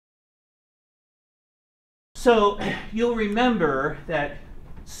So you'll remember that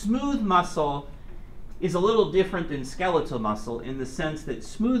smooth muscle is a little different than skeletal muscle in the sense that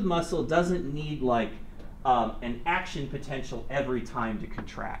smooth muscle doesn't need like an action potential every time to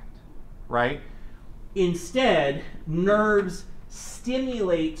contract, right? Instead, nerves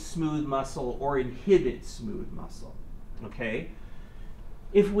stimulate smooth muscle or inhibit smooth muscle, okay?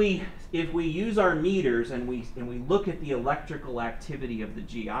 If we use our meters and we look at the electrical activity of the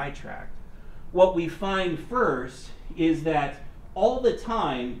GI tract, what we find first is that all the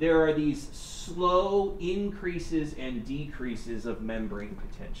time there are these slow increases and decreases of membrane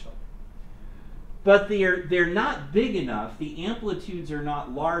potential. But they're not big enough, the amplitudes are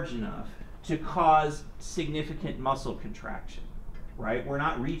not large enough to cause significant muscle contraction, right? We're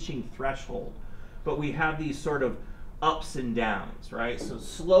not reaching threshold, but we have these sort of ups and downs, right? So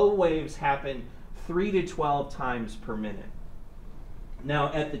slow waves happen 3 to 12 times per minute.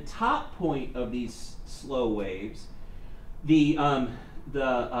 Now, at the top point of these slow waves, the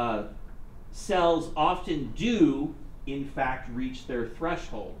cells often do, in fact, reach their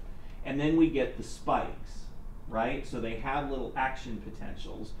threshold. And then we get the spikes, right? So they have little action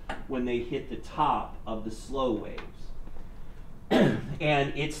potentials when they hit the top of the slow waves.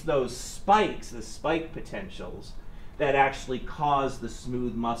 And it's those spikes, the spike potentials, that actually cause the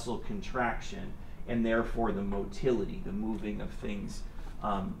smooth muscle contraction and therefore the motility, the moving of things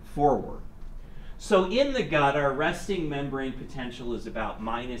forward. So in the gut, our resting membrane potential is about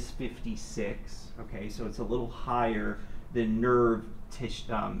 -56. Okay, so it's a little higher than nerve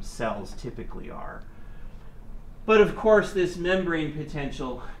cells typically are. But of course, this membrane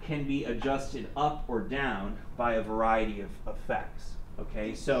potential can be adjusted up or down by a variety of effects.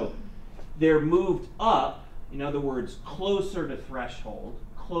 Okay, so they're moved up, in other words, closer to threshold,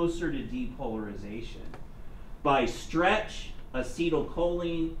 closer to depolarization, by stretch,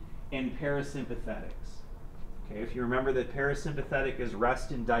 acetylcholine, and parasympathetics. Okay, if you remember that parasympathetic is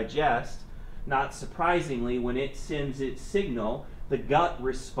rest and digest, not surprisingly, when it sends its signal, the gut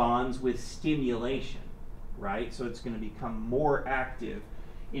responds with stimulation, right? So it's going to become more active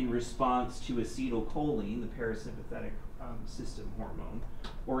in response to acetylcholine, the parasympathetic system hormone,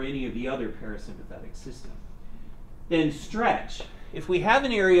 or any of the other parasympathetic system. Then stretch. If we have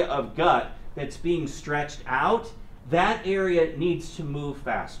an area of gut that's being stretched out, that area needs to move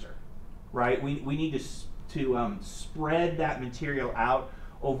faster, right? We need to spread that material out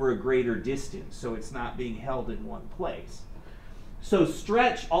over a greater distance so it's not being held in one place. So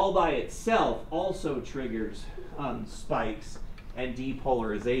stretch all by itself also triggers spikes and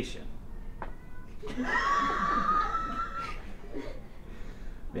depolarization.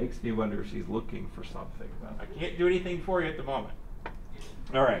 Makes me wonder if she's looking for something, but I can't do anything for you at the moment.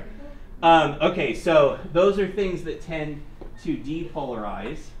 All right. Okay, so those are things that tend to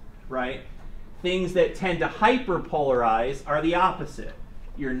depolarize, right? Things that tend to hyperpolarize are the opposite,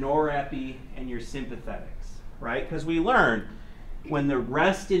 your norepi and your sympathetics, right? Because we learned when the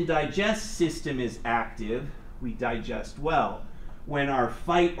rest and digest system is active, we digest well. When our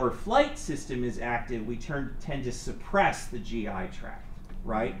fight or flight system is active, we tend to suppress the GI tract,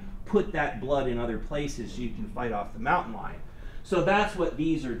 right? Put that blood in other places so you can fight off the mountain lion. So that's what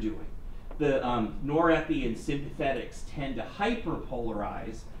these are doing. The norepi and sympathetics tend to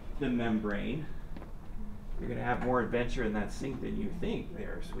hyperpolarize the membrane. You're going to have more adventure in that sink than you think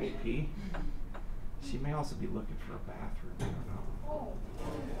there, sweet pea. She may also be looking for a bathroom.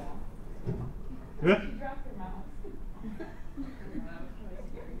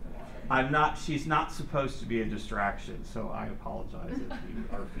 I don't know. She's not supposed to be a distraction, so I apologize if you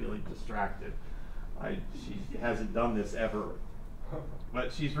are feeling distracted. She hasn't done this ever.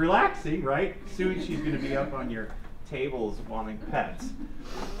 But she's relaxing, right? Soon she's going to be up on your tables wanting pets.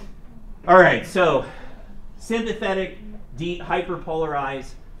 All right, so sympathetic,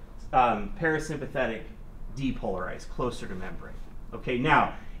 hyperpolarize, parasympathetic, depolarize, closer to membrane. Okay,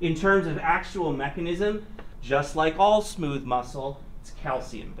 now, in terms of actual mechanism, just like all smooth muscle, it's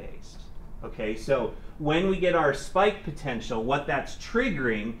calcium-based. Okay, so when we get our spike potential, what that's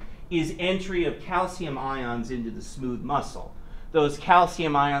triggering is entry of calcium ions into the smooth muscle. Those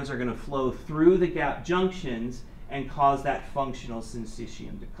calcium ions are going to flow through the gap junctions and cause that functional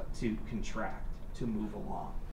syncytium to contract, to move along.